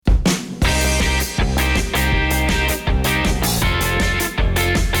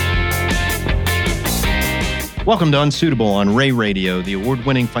Welcome to Unsuitable on Ray Radio, the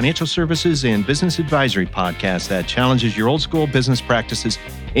award-winning financial services and business advisory podcast that challenges your old-school business practices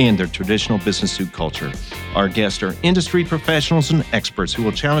and their traditional business suit culture. Our guests are industry professionals and experts who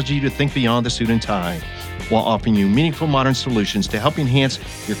will challenge you to think beyond the suit and tie while offering you meaningful modern solutions to help enhance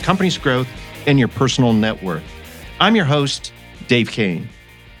your company's growth and your personal net worth. I'm your host, Dave Kane.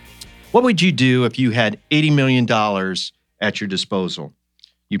 What would you do if you had $80 million at your disposal?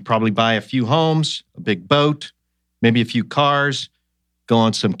 You'd probably buy a few homes, a big boat, maybe a few cars, go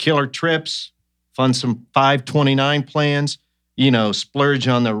on some killer trips, fund some 529 plans, splurge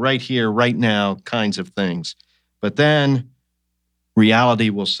on the right here, right now kinds of things. But then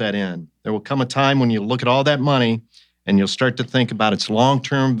reality will set in. There will come a time when you look at all that money and you'll start to think about its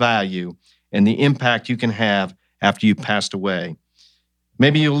long-term value and the impact you can have after you've passed away.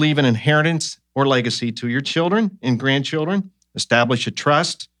 Maybe you'll leave an inheritance or legacy to your children and grandchildren, establish a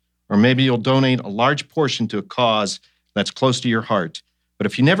trust, or maybe you'll donate a large portion to a cause that's close to your heart. But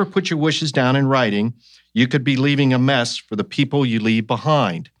if you never put your wishes down in writing, you could be leaving a mess for the people you leave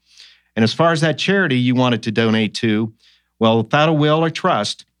behind. And as far as that charity you wanted to donate to, well, without a will or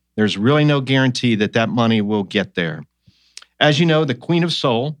trust, there's really no guarantee that that money will get there. As you know, the Queen of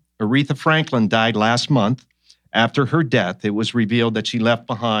Soul, Aretha Franklin, died last month. After her death, it was revealed that she left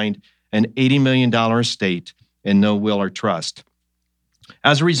behind an $80 million estate and no will or trust.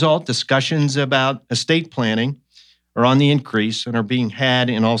 As a result, discussions about estate planning are on the increase and are being had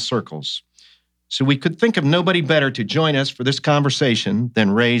in all circles. So we could think of nobody better to join us for this conversation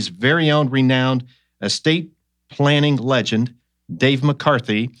than Ray's very own renowned estate planning legend, Dave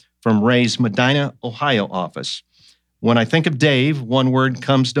McCarthy, from Ray's Medina, Ohio office. When I think of Dave, one word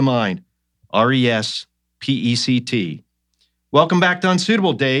comes to mind, RESPECT. Welcome back to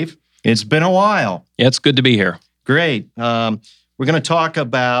Unsuitable, Dave. It's been a while. Yeah, it's good to be here. Great. We're going to talk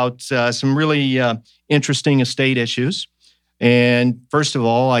about some really interesting estate issues. And first of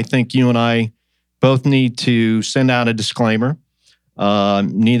all, I think you and I both need to send out a disclaimer.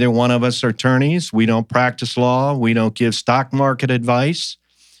 Neither one of us are attorneys. We don't practice law. We don't give stock market advice.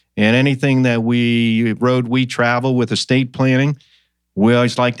 And anything that we travel with estate planning, we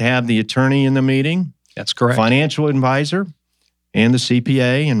always like to have the attorney in the meeting. That's correct. Financial advisor and the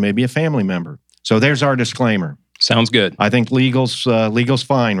CPA and maybe a family member. So there's our disclaimer. Sounds good. I think legal's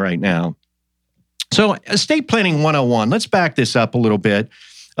fine right now. So estate planning 101, let's back this up a little bit.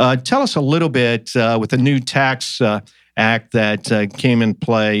 Tell us a little bit with the new tax act that came in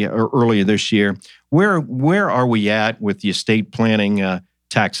play earlier this year. Where are we at with the estate planning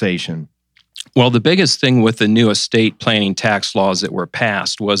taxation? Well, the biggest thing with the new estate planning tax laws that were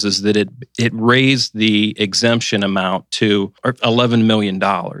passed is that it raised the exemption amount to $11 million.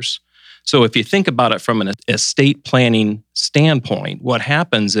 So if you think about it from an estate planning standpoint, what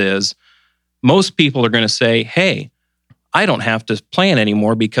happens is most people are going to say, hey, I don't have to plan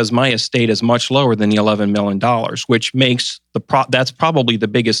anymore because my estate is much lower than the $11 million, which makes that's probably the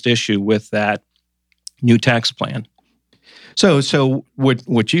biggest issue with that new tax plan. So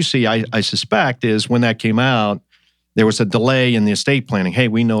what you see, I suspect, is when that came out, there was a delay in the estate planning. Hey,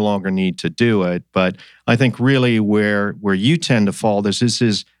 we no longer need to do it. But I think really where you tend to fall, this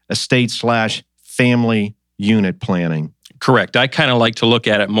is estate/family unit planning. Correct. I kind of like to look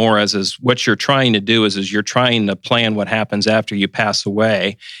at it more as what you're trying to do is you're trying to plan what happens after you pass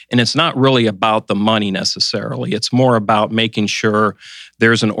away. And it's not really about the money necessarily. It's more about making sure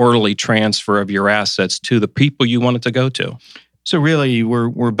there's an orderly transfer of your assets to the people you want it to go to. So really,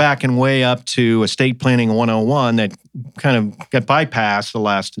 we're backing way up to estate planning 101 that kind of got bypassed the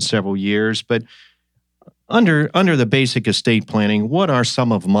last several years. But under the basic estate planning, what are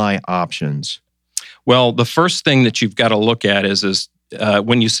some of my options? Well, the first thing that you've got to look at is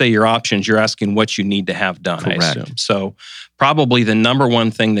when you say your options, you're asking what you need to have done, Correct. I assume. So probably the number one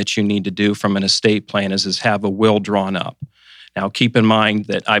thing that you need to do from an estate plan is have a will drawn up. Now, keep in mind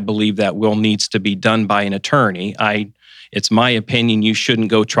that I believe that will needs to be done by an attorney. It's my opinion you shouldn't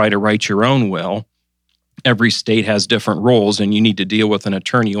go try to write your own will. Every state has different rules, and you need to deal with an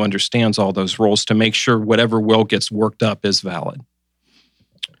attorney who understands all those rules to make sure whatever will gets worked up is valid.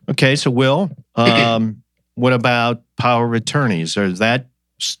 Okay, so Will, what about power of attorneys? Or is that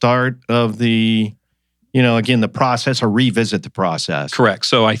start of the, again, the process or revisit the process? Correct.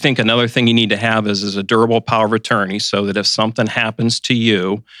 So I think another thing you need to have is a durable power of attorney so that if something happens to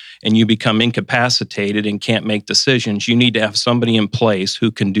you and you become incapacitated and can't make decisions, you need to have somebody in place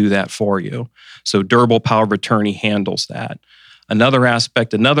who can do that for you. So durable power of attorney handles that. Another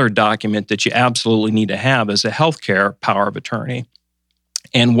aspect, another document that you absolutely need to have is a healthcare power of attorney.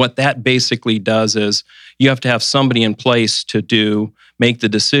 And what that basically does is you have to have somebody in place to make the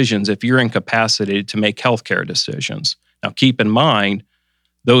decisions if you're incapacitated to make healthcare decisions. Now, keep in mind,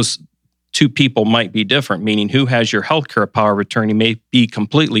 those two people might be different, meaning who has your healthcare power of attorney may be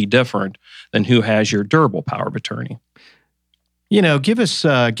completely different than who has your durable power of attorney. Give us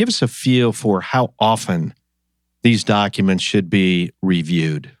a feel for how often these documents should be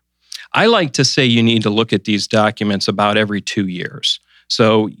reviewed. I like to say you need to look at these documents about every 2 years.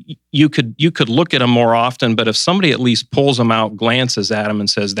 So you could look at them more often, but if somebody at least pulls them out, glances at them and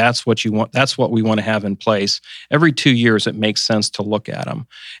says, that's what you want, that's what we want to have in place, every 2 years it makes sense to look at them.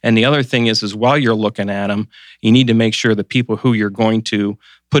 And the other thing is while you're looking at them, you need to make sure the people who you're going to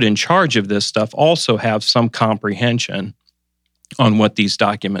put in charge of this stuff also have some comprehension on what these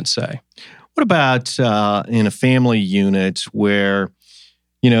documents say. What about in a family unit where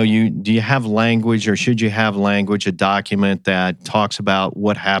do you have language, or should you have language, a document that talks about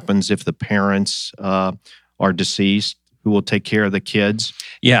what happens if the parents are deceased, who will take care of the kids?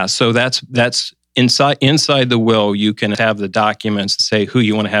 Yeah, so that's inside the will. You can have the documents say who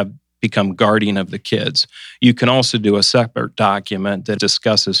you want to have become guardian of the kids. You can also do a separate document that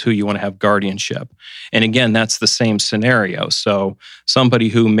discusses who you want to have guardianship. And again, that's the same scenario. So somebody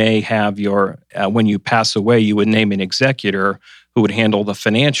who may have when you pass away, you would name an executor who would handle the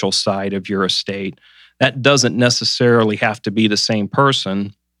financial side of your estate. That doesn't necessarily have to be the same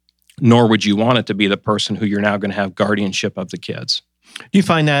person, nor would you want it to be the person who you're now going to have guardianship of the kids. Do you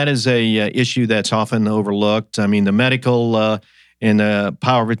find that as a issue that's often overlooked? I mean, the medical and the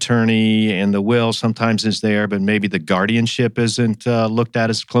power of attorney and the will sometimes is there, but maybe the guardianship isn't looked at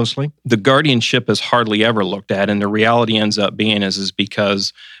as closely? The guardianship is hardly ever looked at, and the reality ends up being is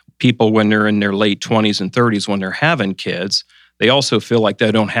because people, when they're in their late 20s and 30s, when they're having kids, they also feel like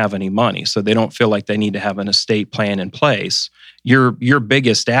they don't have any money, so they don't feel like they need to have an estate plan in place. Your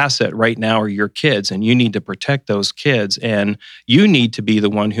biggest asset right now are your kids, and you need to protect those kids, and you need to be the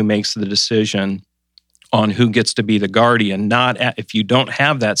one who makes the decision on who gets to be the guardian. If you don't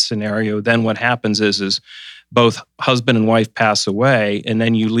have that scenario, then what happens is both husband and wife pass away, and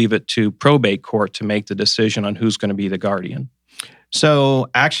then you leave it to probate court to make the decision on who's going to be the guardian. So,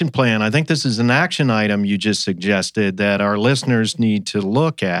 action plan. I think this is an action item you just suggested that our listeners need to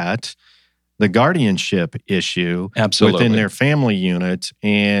look at, the guardianship issue. Absolutely. Within their family unit.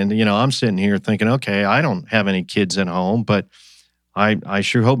 And, I'm sitting here thinking, okay, I don't have any kids at home, but I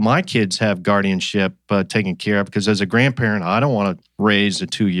sure hope my kids have guardianship taken care of, because as a grandparent, I don't want to raise a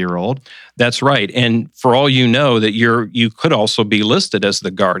 2-year-old. That's right. And for all you know, that you could also be listed as the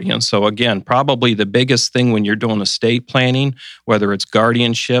guardian. So again, probably the biggest thing when you're doing estate planning, whether it's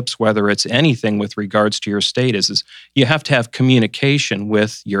guardianships, whether it's anything with regards to your estate, is you have to have communication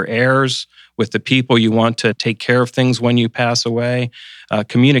with your heirs, with the people you want to take care of things when you pass away.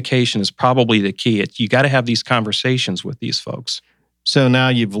 Communication is probably the key. You got to have these conversations with these folks. So now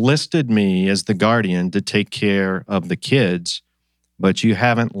you've listed me as the guardian to take care of the kids, but you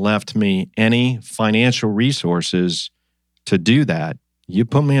haven't left me any financial resources to do that. You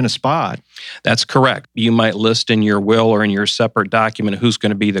put me in a spot. That's correct. You might list in your will or in your separate document who's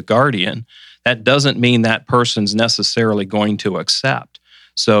going to be the guardian. That doesn't mean that person's necessarily going to accept.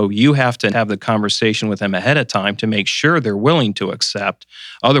 So you have to have the conversation with them ahead of time to make sure they're willing to accept.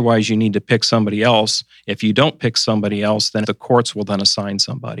 Otherwise, you need to pick somebody else. If you don't pick somebody else, then the courts will then assign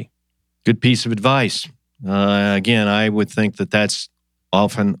somebody. Good piece of advice. Again, I would think that that's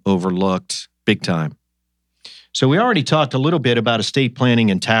often overlooked big time. So we already talked a little bit about estate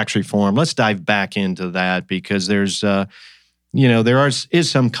planning and tax reform. Let's dive back into that, because there's there is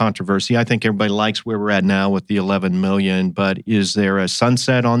some controversy. I think everybody likes where we're at now with the 11 million, but is there a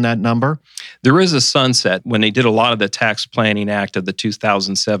sunset on that number? There is a sunset. When they did a lot of the Tax Planning Act of the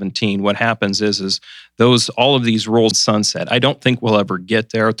 2017, what happens is all of these rules sunset. I don't think we'll ever get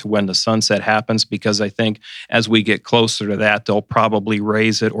there to when the sunset happens, because I think as we get closer to that, they'll probably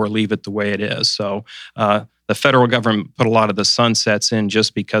raise it or leave it the way it is. So the federal government put a lot of the sunsets in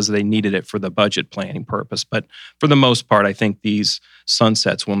just because they needed it for the budget planning purpose. But for the most part, I think these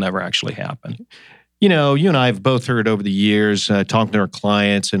sunsets will never actually happen. You and I have both heard over the years, talking to our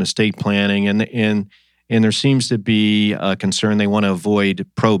clients in estate planning, and there seems to be a concern they want to avoid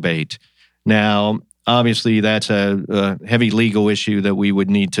probate. Now, obviously, that's a heavy legal issue that we would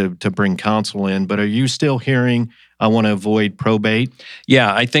need to bring counsel in, but are you still hearing, I want to avoid probate?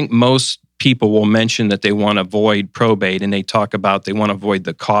 Yeah, I think most people will mention that they want to avoid probate, and they talk about they want to avoid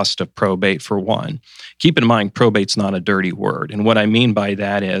the cost of probate for one. Keep in mind, probate's not a dirty word. And what I mean by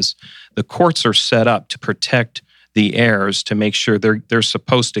that is the courts are set up to protect the heirs, to make sure they're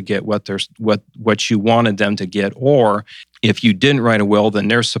supposed to get what you wanted them to get, or If you didn't write a will, then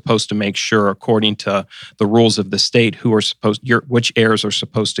they're supposed to make sure, according to the rules of the state, which heirs are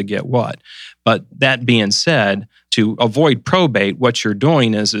supposed to get what. But that being said, to avoid probate, what you're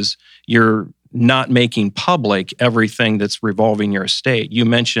doing is you're not making public everything that's revolving your estate. You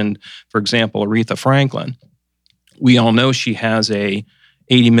mentioned, for example, Aretha Franklin. We all know she has a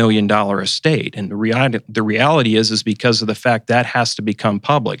 $80 million estate. And the reality is because of the fact that has to become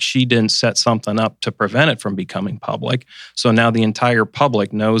public. She didn't set something up to prevent it from becoming public. So now the entire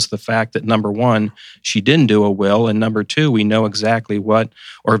public knows the fact that, number one, she didn't do a will. And number two, we know exactly what,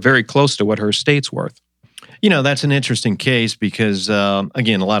 or very close to what her estate's worth. That's an interesting case because,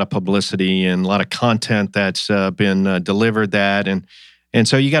 again, a lot of publicity and a lot of content that's been delivered that. And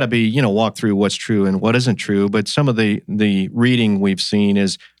so you got to be, walk through what's true and what isn't true. But some of the reading we've seen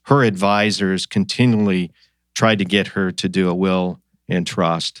is her advisors continually tried to get her to do a will and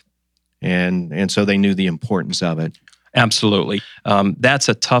trust. And so they knew the importance of it. Absolutely. That's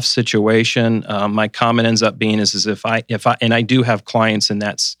a tough situation. My comment ends up being is if I, and I do have clients, and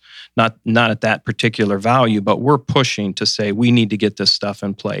that's not at that particular value, but we're pushing to say we need to get this stuff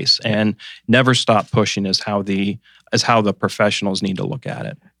in place, and never stop pushing is how the professionals need to look at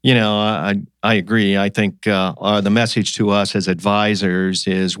it. I agree. I think the message to us as advisors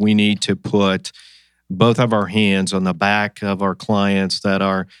is we need to put both of our hands on the back of our clients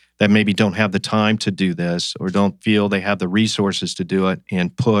that maybe don't have the time to do this or don't feel they have the resources to do it,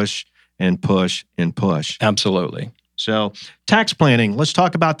 and push and push and push. Absolutely. So tax planning, let's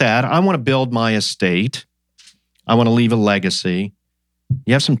talk about that. I want to build my estate. I want to leave a legacy.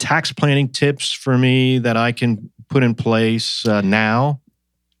 You have some tax planning tips for me that I can put in place now?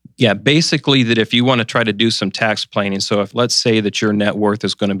 Yeah, basically that if you want to try to do some tax planning, so if let's say that your net worth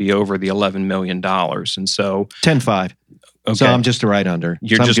is going to be over the $11 million, and so 10.5. Okay. So I'm just right under.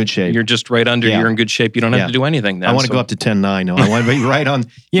 You're so I'm just in good shape. You're just right under. Yeah. You're in good shape. You don't have to do anything then. I want to go up to 10.9. No, I want to be right on.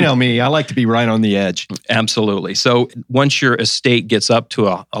 You know me. I like to be right on the edge. Absolutely. So once your estate gets up to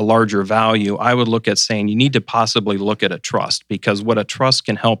a larger value, I would look at saying you need to possibly look at a trust, because what a trust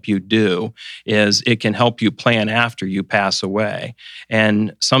can help you do is it can help you plan after you pass away.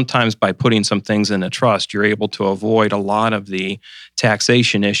 And sometimes by putting some things in a trust, you're able to avoid a lot of the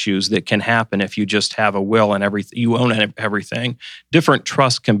taxation issues that can happen if you just have a will and everything. You own everything. Different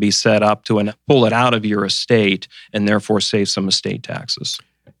trusts can be set up to pull it out of your estate and therefore save some estate taxes.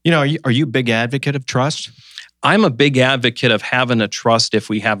 Are you a big advocate of trust? I'm a big advocate of having a trust if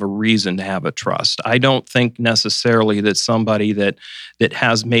we have a reason to have a trust. I don't think necessarily that somebody that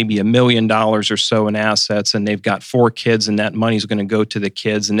has maybe $1 million or so in assets and they've got 4 kids and that money's going to go to the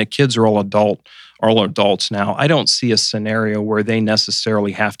kids and the kids are all adults now. I don't see a scenario where they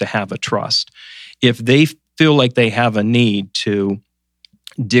necessarily have to have a trust. If they feel like they have a need to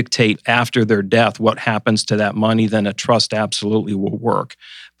dictate after their death what happens to that money, then a trust absolutely will work.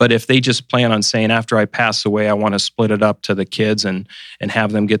 But if they just plan on saying, after I pass away, I want to split it up to the kids and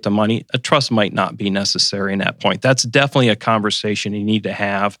have them get the money, a trust might not be necessary in that point. That's definitely a conversation you need to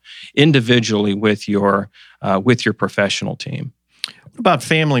have individually with your professional team. What about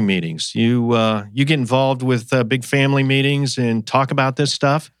family meetings? You get involved with big family meetings and talk about this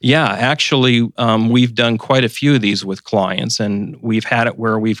stuff? Yeah, actually, we've done quite a few of these with clients, and we've had it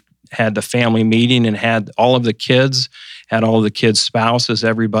where we've had the family meeting and had all of the kids' spouses,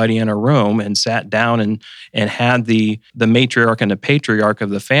 everybody in a room, and sat down and had the matriarch and the patriarch of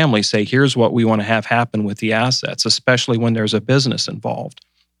the family say, here's what we want to have happen with the assets, especially when there's a business involved.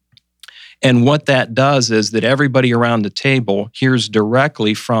 And what that does is that everybody around the table hears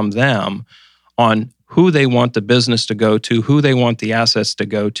directly from them on who they want the business to go to, who they want the assets to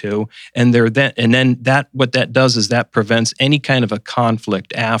go to, and what that does is that prevents any kind of a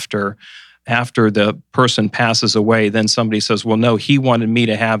conflict after the person passes away. Then somebody says, well, no, he wanted me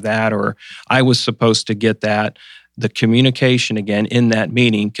to have that, or I was supposed to get that. The communication, again, in that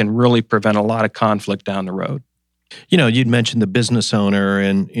meeting can really prevent a lot of conflict down the road. You'd mentioned the business owner,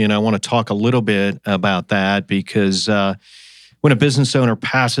 and I want to talk a little bit about that because when a business owner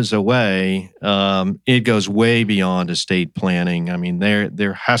passes away, it goes way beyond estate planning. I mean,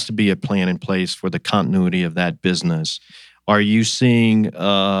 there has to be a plan in place for the continuity of that business. Are you seeing,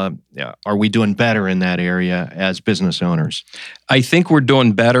 are we doing better in that area as business owners? I think we're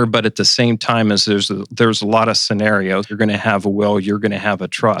doing better, but at the same time, as there's a lot of scenarios. You're going to have a will, you're going to have a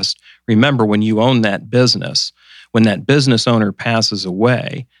trust. Remember, when you own that business, when that business owner passes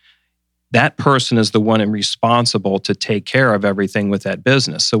away, that person is the one responsible to take care of everything with that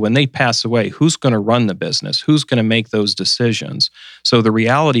business. So when they pass away, who's going to run the business? Who's going to make those decisions? So the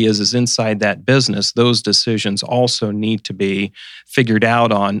reality is inside that business, those decisions also need to be figured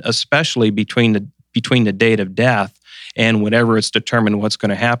out on, especially between the date of death And whenever it's determined what's going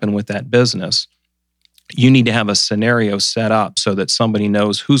to happen with that business, you need to have a scenario set up so that somebody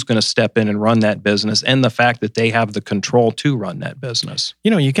knows who's going to step in and run that business, and the fact that they have the control to run that business.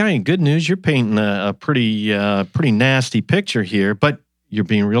 You got any good news. You're painting a pretty nasty picture here, but you're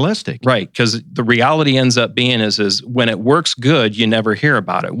being realistic. Right, because the reality ends up being is when it works good, you never hear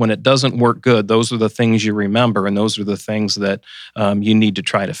about it. When it doesn't work good, those are the things you remember, and those are the things that you need to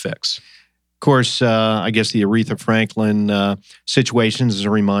try to fix. Of course, I guess the Aretha Franklin situation is a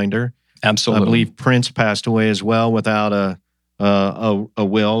reminder. Absolutely. I believe Prince passed away as well without a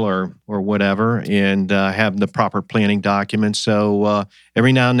will or whatever, and have the proper planning documents. So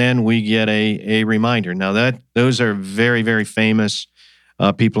every now and then we get a reminder. Now those are very, very famous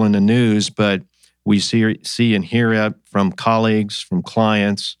people in the news, but we see and hear it from colleagues, from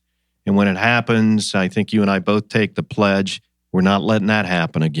clients, and when it happens, I think you and I both take the pledge. We're not letting that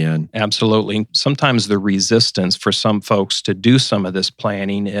happen again. Absolutely. Sometimes the resistance for some folks to do some of this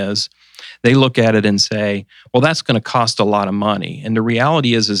planning is they look at it and say, well, that's going to cost a lot of money. And the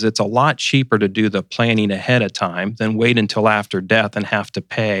reality is it's a lot cheaper to do the planning ahead of time than wait until after death and have to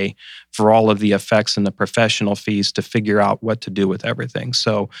pay for all of the effects and the professional fees to figure out what to do with everything.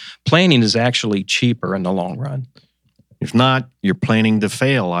 So planning is actually cheaper in the long run. If not, you're planning to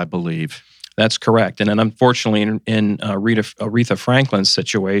fail, I believe. That's correct. And then unfortunately, in Aretha Franklin's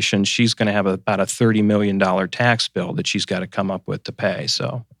situation, she's going to have about a $30 million tax bill that she's got to come up with to pay.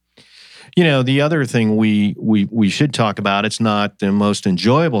 So, the other thing we should talk about, it's not the most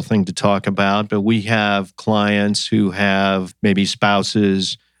enjoyable thing to talk about, but we have clients who have maybe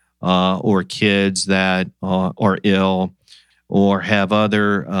spouses or kids that are ill or have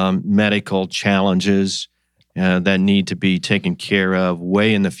other medical challenges that need to be taken care of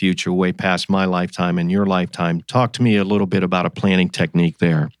way in the future, way past my lifetime and your lifetime. Talk to me a little bit about a planning technique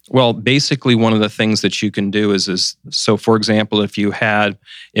there. Well, basically, one of the things that you can do is so, for example, if you have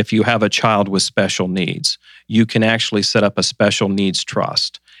a child with special needs, you can actually set up a special needs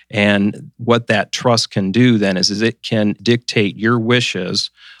trust. And what that trust can do then is it can dictate your wishes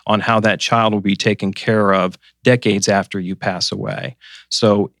on how that child will be taken care of decades after you pass away.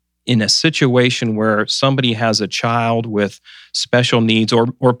 So in a situation where somebody has a child with special needs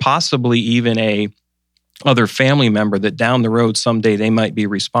or possibly even a other family member that down the road someday they might be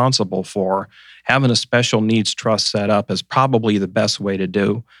responsible for, having a special needs trust set up is probably the best way to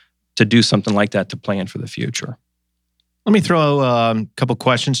do something like that, to plan for the future. Let me throw a couple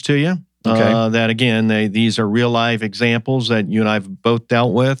questions to you. Okay. That again, these are real life examples that you and I have both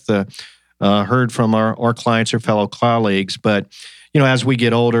dealt with, heard from our clients or fellow colleagues, but as we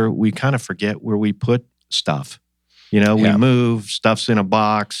get older, we kind of forget where we put stuff. We move, stuff's in a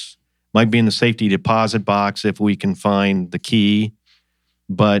box, might be in the safety deposit box if we can find the key.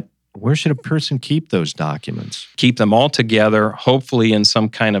 But where should a person keep those documents? Keep them all together, hopefully in some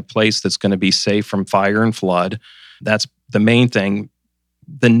kind of place that's going to be safe from fire and flood. That's the main thing.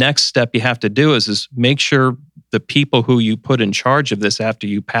 The next step you have to do is make sure the people who you put in charge of this after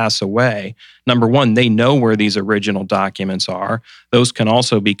you pass away, number one, they know where these original documents are. Those can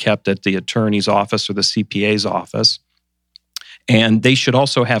also be kept at the attorney's office or the CPA's office. And they should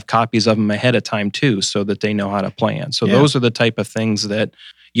also have copies of them ahead of time too, so that they know how to plan. So those are the type of things that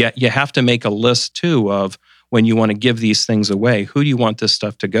you have to make a list too of when you want to give these things away. Who do you want this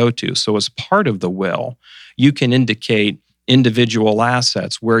stuff to go to? So as part of the will, you can indicate individual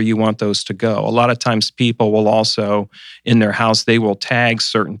assets, where you want those to go. A lot of times people will also, in their house, they will tag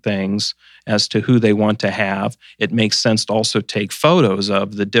certain things as to who they want to have. It makes sense to also take photos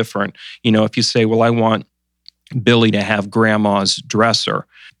of the different, if you say, well, I want Billy to have grandma's dresser.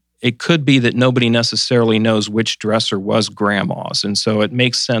 It could be that nobody necessarily knows which dresser was grandma's. And so it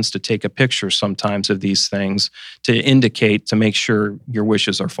makes sense to take a picture sometimes of these things to make sure your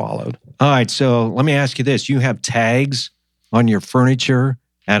wishes are followed. All right. So let me ask you this. You have tags on your furniture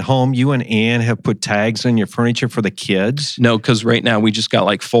at home? You and Ann have put tags on your furniture for the kids? No, because right now we just got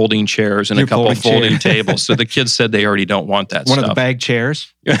like folding chairs and a couple of folding tables. So the kids said they already don't want that One stuff. of the bag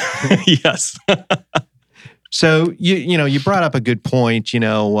chairs? Yes. So, you brought up a good point.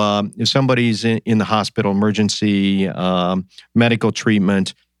 If somebody's in the hospital, emergency, medical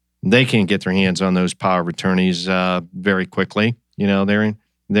treatment, they can't get their hands on those power of attorneys very quickly.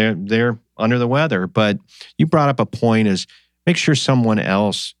 They're under the weather. But you brought up a point is make sure someone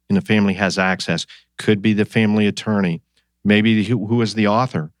else in the family has access. Could be the family attorney, maybe who is the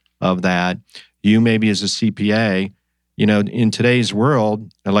author of that. You maybe as a CPA. In today's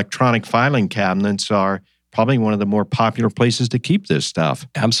world, electronic filing cabinets are probably one of the more popular places to keep this stuff.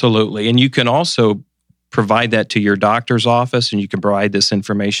 Absolutely. And you can also provide that to your doctor's office, and you can provide this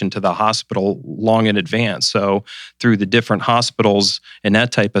information to the hospital long in advance. So through the different hospitals and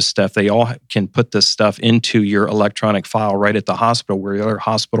that type of stuff, they all can put this stuff into your electronic file right at the hospital where your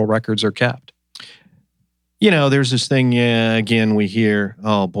hospital records are kept. There's this thing, again, we hear,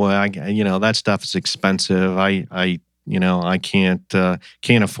 oh boy, that stuff is expensive. I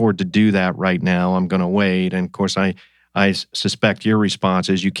can't afford to do that right now. I'm going to wait. And of course, I suspect your response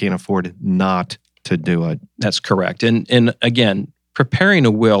is you can't afford not to do it. That's correct. And again, preparing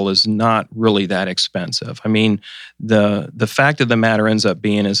a will is not really that expensive. I mean, the fact of the matter ends up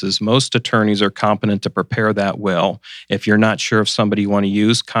being is most attorneys are competent to prepare that will. If you're not sure of somebody you want to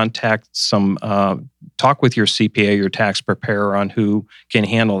use, talk with your CPA, your tax preparer on who can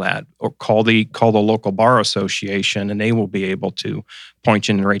handle that, or call the local bar association, and they will be able to point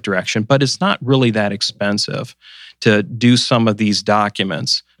you in the right direction. But it's not really that expensive to do some of these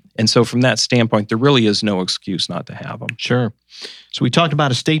documents. And so from that standpoint, there really is no excuse not to have them. Sure. So we talked about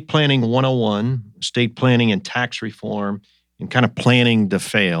estate planning 101, estate planning and tax reform, and kind of planning to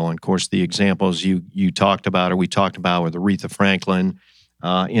fail. And of course, the examples you talked about, or we talked about, with Aretha Franklin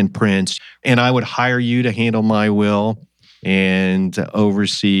in Prince. And I would hire you to handle my will and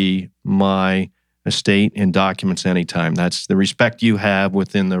oversee my estate and documents anytime. That's the respect you have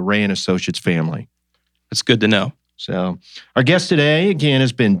within the Ray and Associates family. That's good to know. So our guest today, again,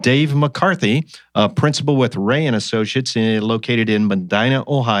 has been Dave McCarthy, principal with Ray and Associates, located in Medina,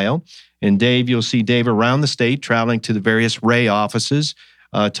 Ohio. And Dave, you'll see Dave around the state, traveling to the various Ray offices,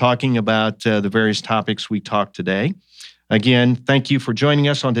 talking about the various topics we talked today. Again, thank you for joining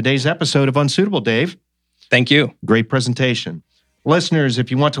us on today's episode of Unsuitable, Dave. Thank you. Great presentation. Listeners,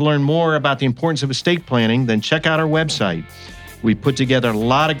 if you want to learn more about the importance of estate planning, then check out our website. We put together a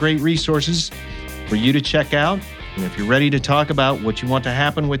lot of great resources for you to check out. And if you're ready to talk about what you want to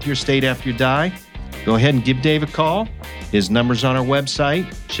happen with your estate after you die, go ahead and give Dave a call. His number's on our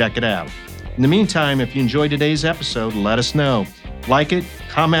website. Check it out. In the meantime, if you enjoyed today's episode, let us know. Like it,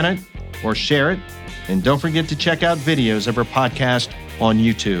 comment it, or share it. And don't forget to check out videos of our podcast on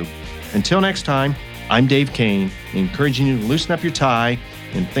YouTube. Until next time, I'm Dave Kane, encouraging you to loosen up your tie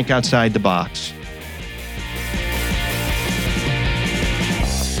and think outside the box.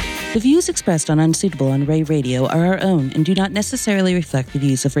 The views expressed on Unsuitable on Ray Radio are our own and do not necessarily reflect the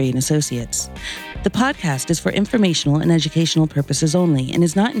views of Ray and Associates. The podcast is for informational and educational purposes only and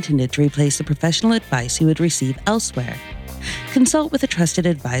is not intended to replace the professional advice you would receive elsewhere. Consult with a trusted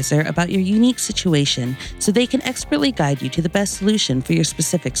advisor about your unique situation so they can expertly guide you to the best solution for your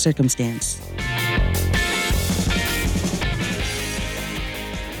specific circumstance.